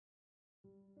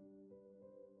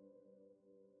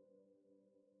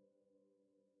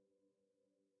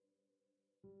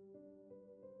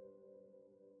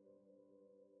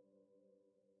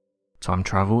Time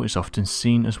travel is often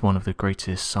seen as one of the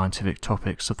greatest scientific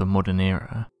topics of the modern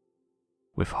era,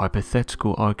 with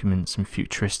hypothetical arguments and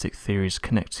futuristic theories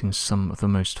connecting some of the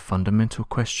most fundamental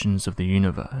questions of the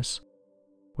universe,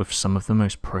 with some of the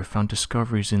most profound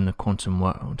discoveries in the quantum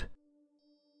world.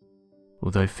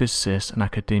 Although physicists and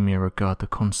academia regard the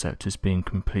concept as being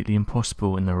completely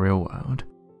impossible in the real world,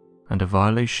 and a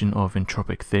violation of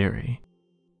entropic theory,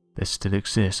 there still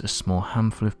exists a small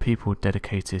handful of people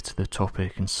dedicated to the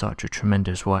topic in such a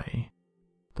tremendous way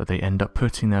that they end up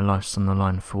putting their lives on the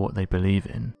line for what they believe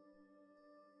in.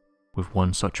 With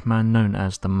one such man known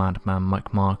as the Madman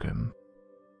Mike Markham,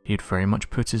 he had very much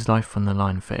put his life on the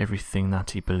line for everything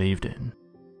that he believed in,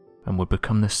 and would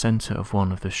become the centre of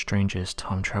one of the strangest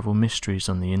time travel mysteries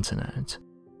on the internet.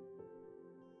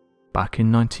 Back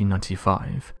in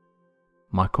 1995,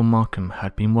 Michael Markham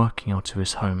had been working out of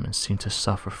his home and seemed to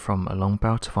suffer from a long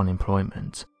bout of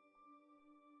unemployment.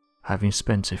 Having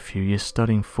spent a few years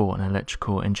studying for an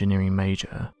electrical engineering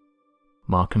major,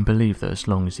 Markham believed that as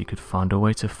long as he could find a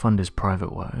way to fund his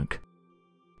private work,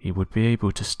 he would be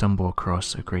able to stumble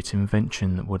across a great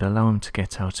invention that would allow him to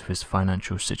get out of his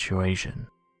financial situation.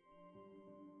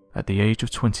 At the age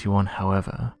of 21,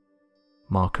 however,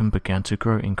 Markham began to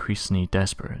grow increasingly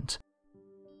desperate,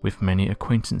 with many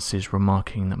acquaintances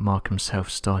remarking that Markham's health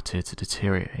started to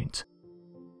deteriorate.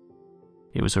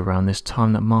 It was around this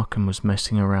time that Markham was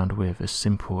messing around with a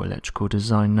simple electrical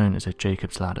design known as a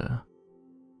Jacob's ladder.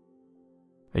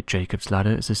 A Jacob's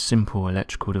ladder is a simple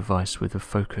electrical device with the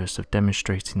focus of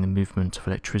demonstrating the movement of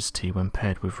electricity when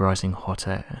paired with rising hot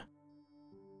air.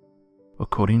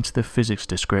 According to the physics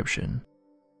description,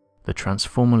 the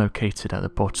transformer located at the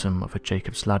bottom of a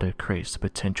Jacob's ladder creates the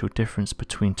potential difference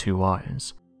between two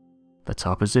wires that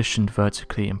are positioned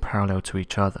vertically in parallel to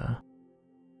each other.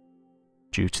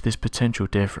 Due to this potential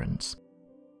difference,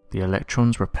 the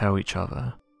electrons repel each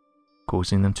other,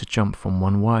 causing them to jump from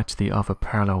one wire to the other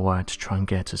parallel wire to try and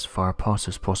get as far apart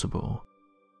as possible.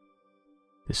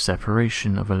 This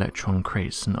separation of electron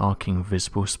creates an arcing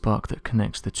visible spark that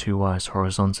connects the two wires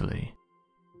horizontally.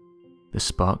 The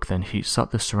spark then heats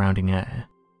up the surrounding air,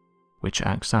 which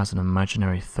acts as an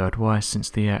imaginary third wire since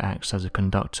the air acts as a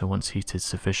conductor once heated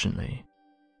sufficiently.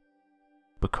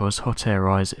 Because hot air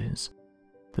rises,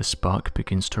 the spark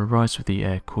begins to rise with the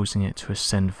air, causing it to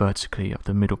ascend vertically up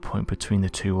the middle point between the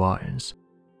two wires.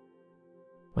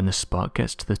 When the spark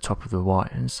gets to the top of the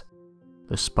wires,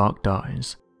 the spark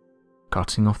dies,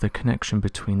 cutting off the connection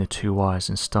between the two wires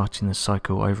and starting the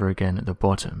cycle over again at the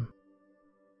bottom.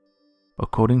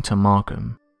 According to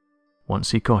Markham,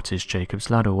 once he got his Jacob's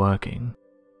ladder working,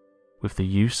 with the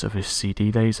use of his CD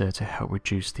laser to help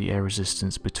reduce the air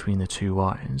resistance between the two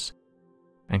wires,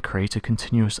 and create a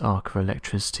continuous arc of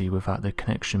electricity without the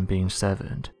connection being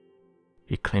severed,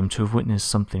 he claimed to have witnessed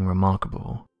something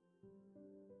remarkable.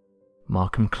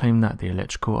 Markham claimed that the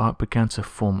electrical arc began to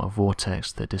form a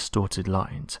vortex that distorted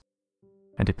light,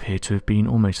 and appeared to have been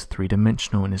almost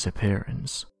three-dimensional in its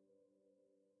appearance.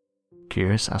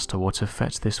 Curious as to what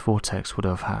effect this vortex would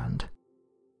have had,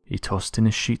 he tossed in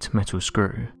a sheet metal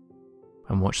screw,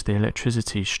 and watched the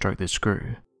electricity strike the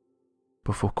screw,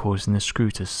 before causing the screw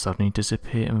to suddenly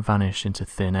disappear and vanish into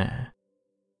thin air.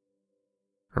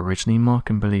 Originally,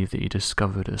 Markham believed that he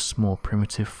discovered a small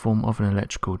primitive form of an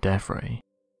electrical death ray,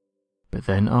 but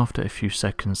then after a few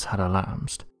seconds had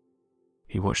elapsed,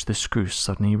 he watched the screw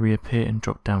suddenly reappear and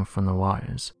drop down from the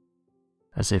wires,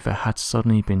 as if it had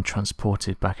suddenly been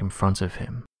transported back in front of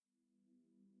him.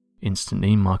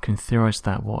 Instantly, Markham theorized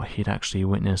that what he'd actually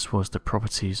witnessed was the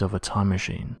properties of a time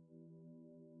machine.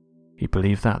 He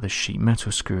believed that the sheet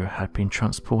metal screw had been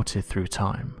transported through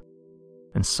time,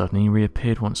 and suddenly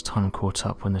reappeared once time caught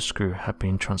up when the screw had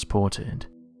been transported.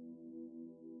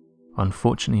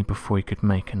 Unfortunately, before he could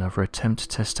make another attempt to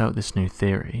test out this new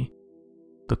theory,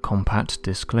 the compact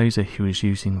disc laser he was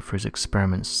using for his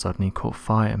experiments suddenly caught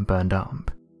fire and burned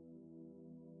up.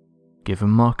 Given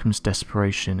Markham's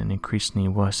desperation and increasingly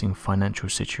worsening financial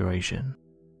situation,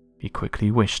 he quickly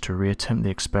wished to reattempt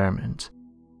the experiment,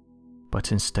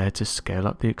 but instead to scale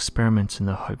up the experiment in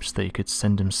the hopes that he could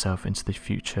send himself into the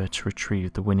future to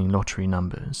retrieve the winning lottery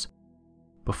numbers,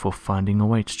 before finding a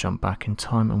way to jump back in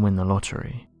time and win the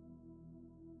lottery.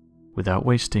 Without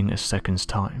wasting a second's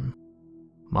time,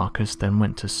 Marcus then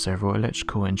went to several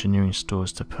electrical engineering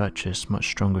stores to purchase much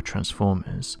stronger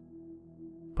transformers,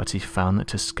 but he found that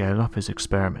to scale up his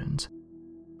experiment,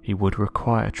 he would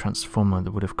require a transformer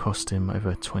that would have cost him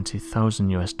over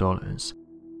 $20,000.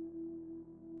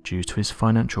 Due to his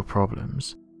financial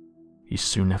problems, he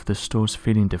soon left the stores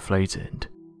feeling deflated.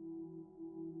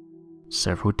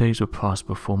 Several days would pass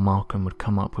before Markham would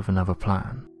come up with another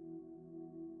plan.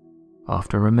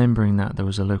 After remembering that there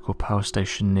was a local power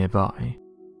station nearby,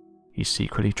 he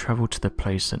secretly travelled to the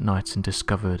place at night and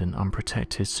discovered an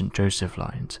unprotected St. Joseph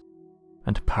light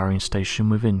and a powering station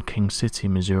within King City,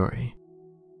 Missouri.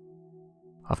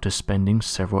 After spending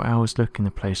several hours looking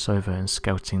the place over and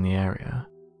scouting the area,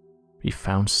 he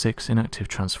found 6 inactive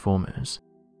transformers,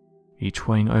 each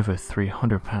weighing over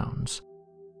 300 pounds,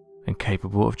 and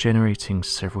capable of generating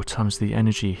several times the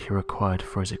energy he required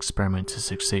for his experiment to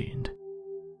succeed.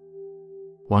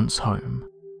 Once home,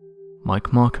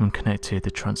 Mike Markham connected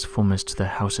the transformers to the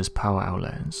house's power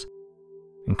outlets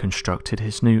and constructed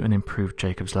his new and improved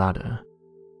Jacob's ladder,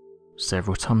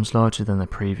 several times larger than the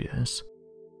previous,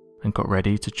 and got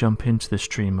ready to jump into the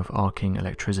stream of arcing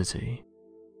electricity.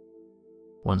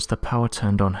 Once the power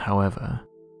turned on, however,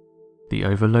 the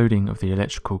overloading of the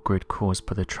electrical grid caused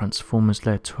by the transformers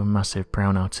led to a massive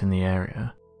brownout in the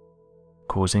area,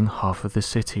 causing half of the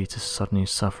city to suddenly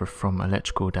suffer from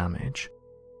electrical damage,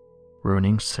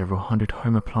 ruining several hundred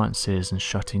home appliances and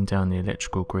shutting down the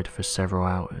electrical grid for several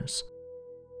hours.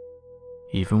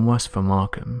 Even worse for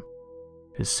Markham,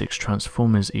 his 6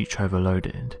 transformers each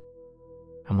overloaded,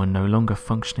 and were no longer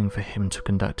functioning for him to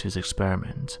conduct his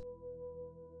experiment.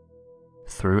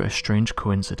 Through a strange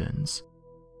coincidence,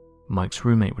 Mike's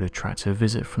roommate would attract a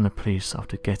visit from the police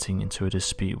after getting into a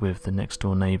dispute with the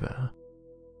next-door neighbour.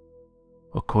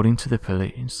 According to the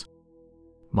police,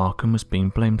 Markham was being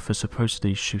blamed for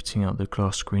supposedly shooting out the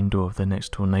glass screen door of the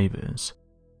next-door neighbours,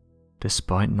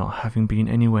 despite not having been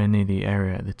anywhere near the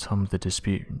area at the time of the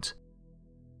dispute.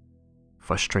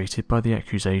 Frustrated by the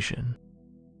accusation,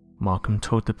 Markham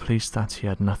told the police that he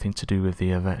had nothing to do with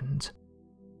the event,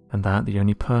 and that the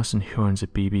only person who owns a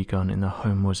BB gun in the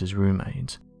home was his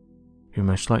roommate, who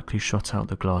most likely shot out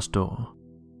the glass door.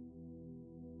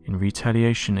 In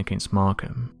retaliation against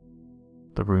Markham,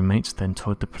 the roommates then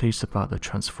told the police about the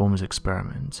Transformers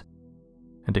experiment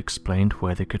and explained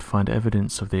where they could find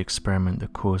evidence of the experiment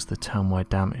that caused the town-wide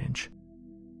damage.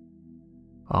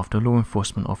 After law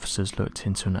enforcement officers looked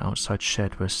into an outside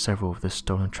shed where several of the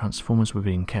stolen Transformers were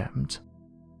being kept,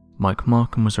 Mike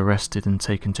Markham was arrested and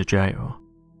taken to jail.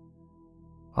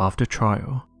 After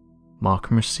trial,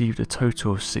 Markham received a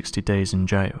total of 60 days in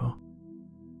jail.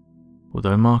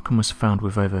 Although Markham was found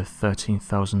with over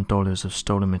 $13,000 of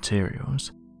stolen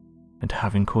materials, and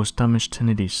having caused damage to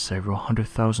nearly several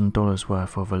 $100,000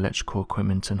 worth of electrical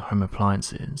equipment and home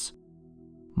appliances,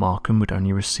 Markham would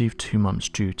only receive 2 months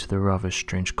due to the rather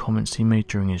strange comments he made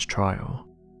during his trial.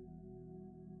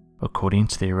 According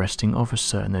to the arresting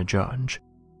officer and the judge,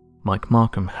 Mike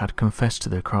Markham had confessed to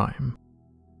the crime,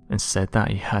 and said that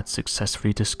he had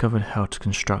successfully discovered how to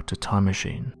construct a time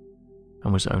machine,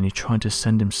 and was only trying to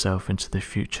send himself into the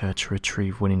future to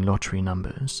retrieve winning lottery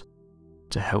numbers,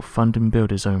 to help fund and build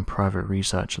his own private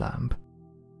research lab.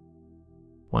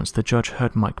 Once the judge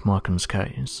heard Mike Markham's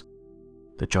case,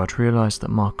 the judge realised that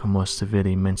Markham was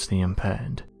severely mentally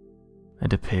impaired,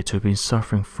 and appeared to have been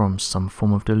suffering from some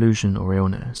form of delusion or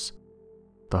illness,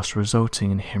 thus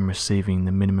resulting in him receiving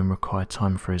the minimum required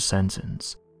time for his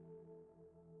sentence.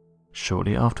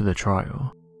 Shortly after the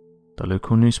trial, the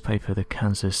local newspaper the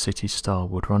Kansas City Star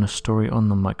would run a story on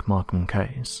the Mike Markham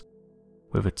case,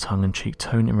 with a tongue-in-cheek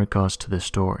tone in regards to the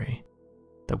story,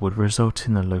 that would result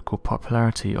in the local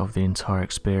popularity of the entire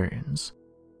experience.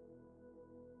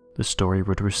 The story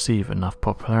would receive enough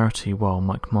popularity while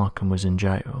Mike Markham was in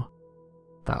jail,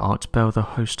 that Art Bell, the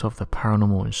host of the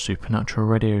paranormal and supernatural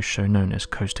radio show known as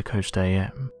Coast to Coast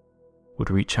AM, would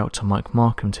reach out to Mike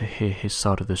Markham to hear his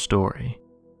side of the story.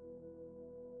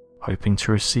 Hoping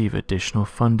to receive additional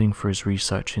funding for his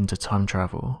research into time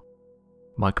travel,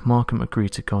 Mike Markham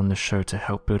agreed to go on the show to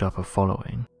help build up a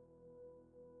following.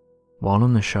 While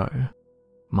on the show,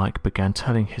 Mike began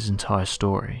telling his entire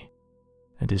story,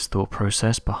 and his thought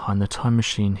process behind the time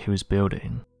machine he was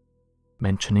building,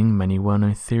 mentioning many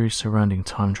well-known theories surrounding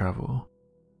time travel,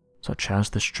 such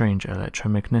as the strange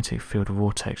electromagnetic field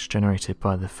vortex generated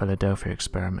by the Philadelphia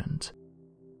experiment.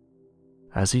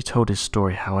 As he told his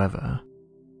story, however,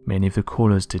 many of the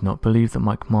callers did not believe that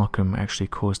Mike Markham actually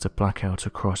caused a blackout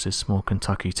across his small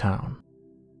Kentucky town,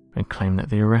 and claimed that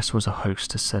the arrest was a hoax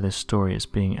to sell his story as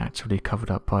being actively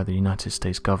covered up by the United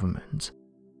States government.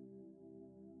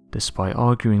 Despite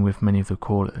arguing with many of the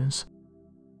callers,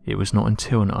 it was not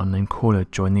until an unnamed caller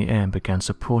joined the air and began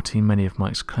supporting many of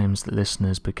Mike's claims that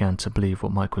listeners began to believe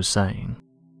what Mike was saying.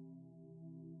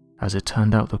 As it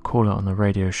turned out, the caller on the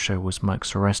radio show was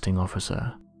Mike's arresting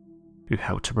officer, who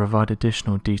helped to provide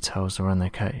additional details around their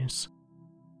case,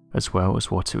 as well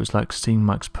as what it was like seeing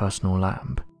Mike's personal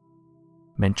lab,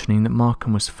 mentioning that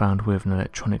Markham was found with an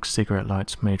electronic cigarette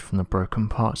light made from the broken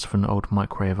parts of an old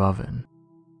microwave oven,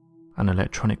 an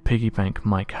electronic piggy bank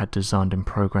Mike had designed and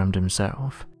programmed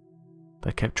himself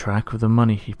that kept track of the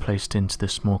money he placed into the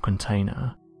small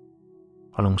container,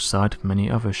 alongside many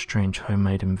other strange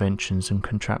homemade inventions and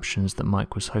contraptions that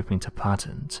Mike was hoping to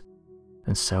patent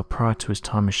and sell prior to his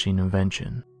time machine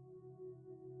invention.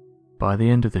 By the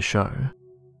end of the show,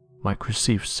 Mike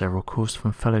received several calls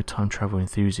from fellow time travel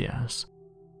enthusiasts,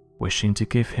 wishing to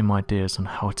give him ideas on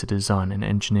how to design and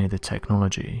engineer the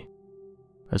technology,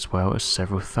 as well as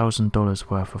several $1,000s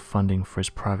worth of funding for his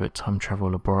private time travel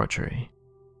laboratory.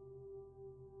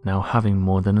 Now having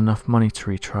more than enough money to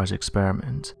retry his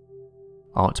experiment,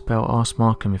 Art Bell asked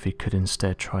Markham if he could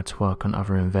instead try to work on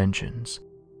other inventions,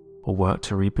 or work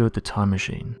to rebuild the time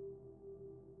machine.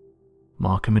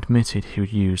 Markham admitted he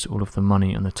would use all of the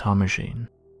money on the time machine,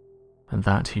 and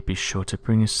that he'd be sure to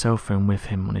bring his cell phone with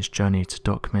him on his journey to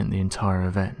document the entire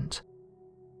event.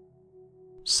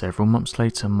 Several months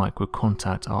later, Mike would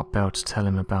contact Art Bell to tell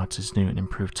him about his new and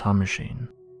improved time machine,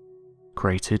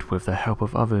 created with the help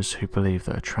of others who believed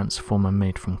that a transformer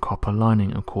made from copper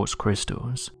lining and quartz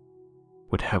crystals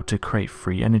would help to create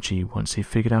free energy once he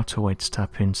figured out a way to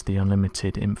tap into the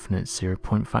unlimited infinite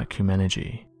zero-point vacuum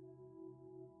energy.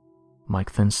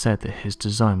 Mike then said that his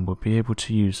design would be able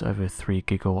to use over 3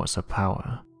 gigawatts of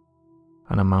power,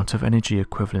 an amount of energy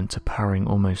equivalent to powering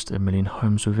almost 1 million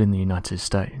homes within the United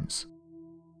States.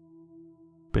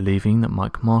 Believing that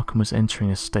Mike Markham was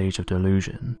entering a stage of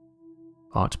delusion,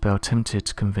 Art Bell attempted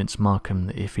to convince Markham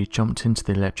that if he jumped into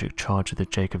the electric charge of the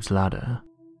Jacob's ladder,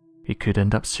 he could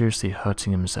end up seriously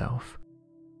hurting himself.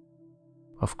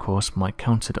 Of course, Mike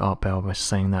countered Art Bell by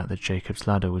saying that the Jacob's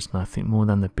ladder was nothing more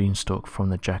than the beanstalk from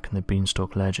the Jack and the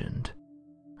Beanstalk legend,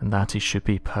 and that he should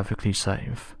be perfectly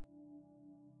safe.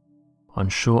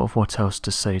 Unsure of what else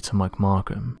to say to Mike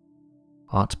Markham,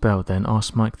 Art Bell then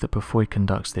asked Mike that before he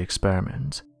conducts the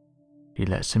experiment, he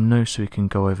lets him know so he can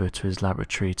go over to his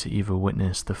laboratory to either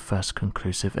witness the first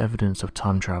conclusive evidence of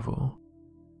time travel,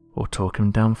 or talk him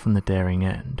down from the daring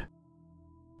end,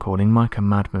 calling Mike a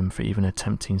madman for even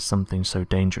attempting something so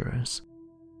dangerous.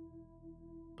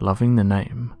 Loving the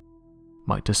name,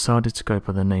 Mike decided to go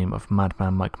by the name of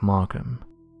Madman Mike Markham,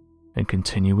 and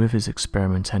continue with his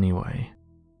experiment anyway.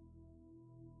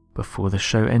 Before the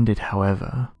show ended,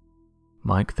 however,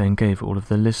 Mike then gave all of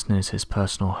the listeners his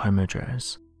personal home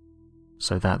address,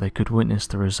 so that they could witness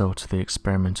the result of the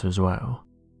experiment as well.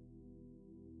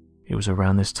 It was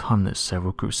around this time that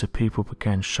several groups of people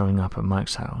began showing up at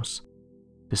Mike's house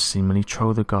to seemingly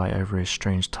troll the guy over his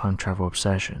strange time travel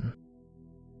obsession.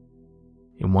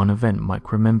 In one event,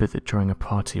 Mike remembered that during a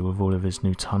party with all of his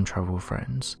new time travel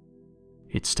friends,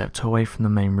 he'd stepped away from the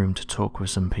main room to talk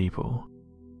with some people,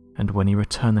 and when he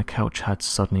returned the couch had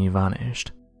suddenly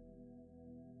vanished.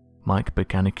 Mike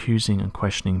began accusing and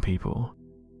questioning people,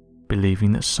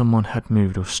 believing that someone had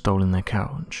moved or stolen their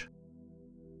couch.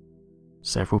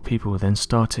 Several people then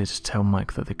started to tell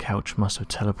Mike that the couch must have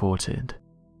teleported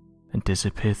and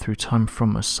disappeared through time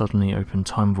from a suddenly opened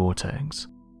time vortex.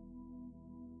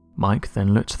 Mike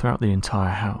then looked throughout the entire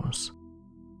house,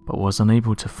 but was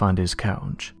unable to find his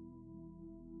couch.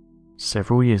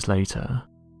 Several years later,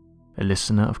 a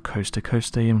listener of Coast to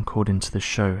Coast AM called into the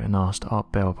show and asked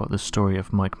Art Bell about the story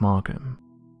of Mike Markham,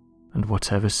 and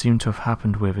whatever seemed to have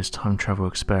happened with his time travel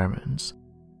experiments.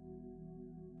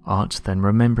 Art, then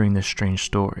remembering this strange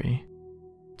story,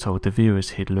 told the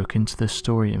viewers he'd look into the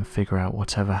story and figure out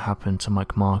whatever happened to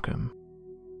Mike Markham.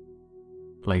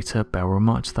 Later, Bell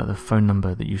remarked that the phone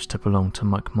number that used to belong to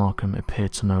Mike Markham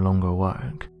appeared to no longer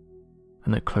work,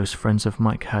 and that close friends of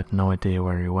Mike had no idea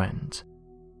where he went,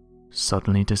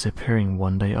 suddenly disappearing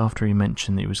one day after he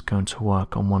mentioned that he was going to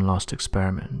work on one last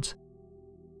experiment.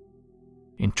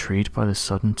 Intrigued by the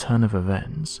sudden turn of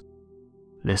events,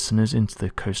 listeners into the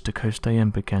Coast to Coast AM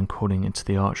began calling into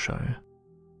the art show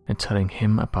and telling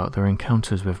him about their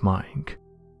encounters with Mike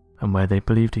and where they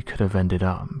believed he could have ended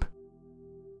up.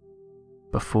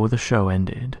 Before the show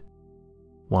ended,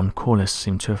 one caller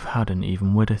seemed to have had an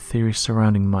even weirder theory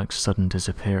surrounding Mike's sudden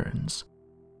disappearance.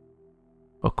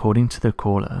 According to the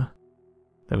caller,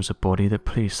 there was a body that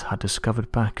police had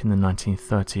discovered back in the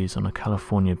 1930s on a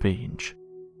California beach.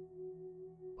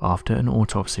 After an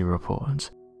autopsy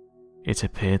report, it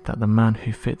appeared that the man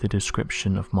who fit the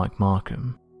description of Mike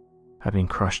Markham had been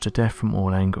crushed to death from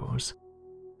all angles,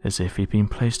 as if he'd been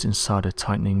placed inside a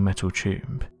tightening metal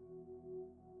tube.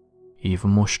 Even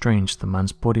more strange, the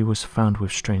man's body was found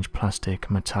with strange plastic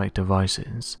and metallic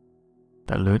devices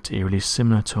that looked eerily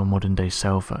similar to a modern-day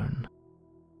cell phone.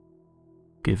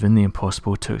 Given the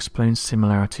impossible to explain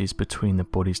similarities between the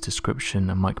body's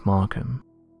description and Mike Markham,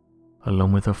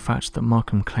 along with the fact that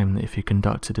Markham claimed that if he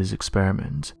conducted his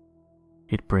experiment,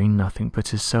 He'd bring nothing but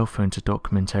his cell phone to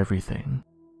document everything.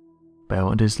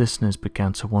 Bell and his listeners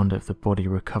began to wonder if the body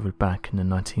recovered back in the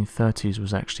 1930s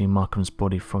was actually Markham's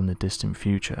body from the distant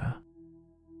future.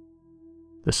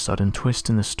 The sudden twist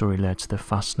in the story led to the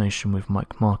fascination with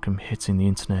Mike Markham hitting the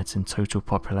internet in total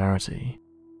popularity,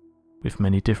 with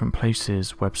many different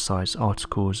places, websites,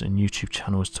 articles and YouTube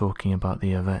channels talking about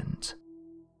the event.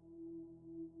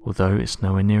 Although it's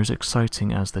nowhere near as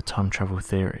exciting as the time travel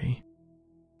theory,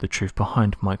 the truth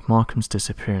behind Mike Markham's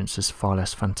disappearance is far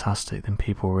less fantastic than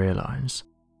people realise.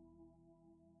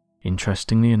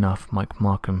 Interestingly enough, Mike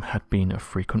Markham had been a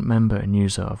frequent member and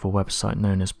user of a website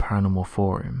known as Paranormal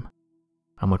Forum,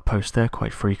 and would post there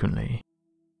quite frequently,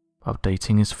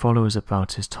 updating his followers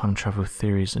about his time travel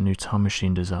theories and new time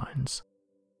machine designs.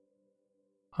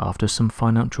 After some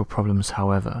financial problems,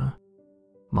 however,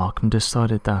 Markham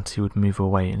decided that he would move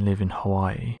away and live in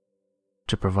Hawaii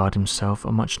to provide himself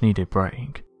a much needed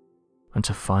break and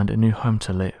to find a new home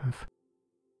to live.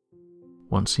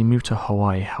 Once he moved to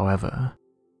Hawaii, however,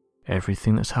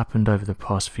 everything that's happened over the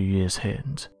past few years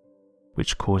hit,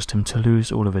 which caused him to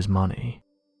lose all of his money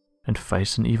and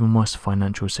face an even worse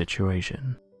financial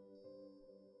situation.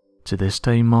 To this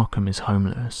day, Markham is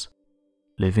homeless,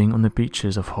 living on the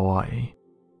beaches of Hawaii,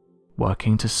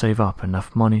 working to save up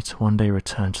enough money to one day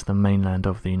return to the mainland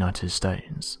of the United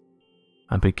States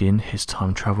and begin his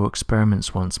time travel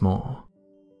experiments once more.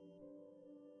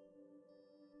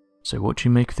 So what do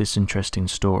you make of this interesting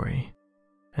story,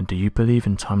 and do you believe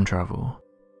in time travel?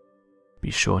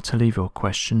 Be sure to leave your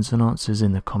questions and answers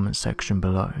in the comment section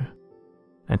below,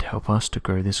 and help us to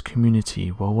grow this community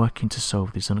while working to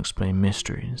solve these unexplained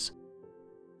mysteries.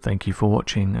 Thank you for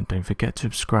watching, and don't forget to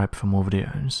subscribe for more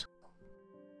videos.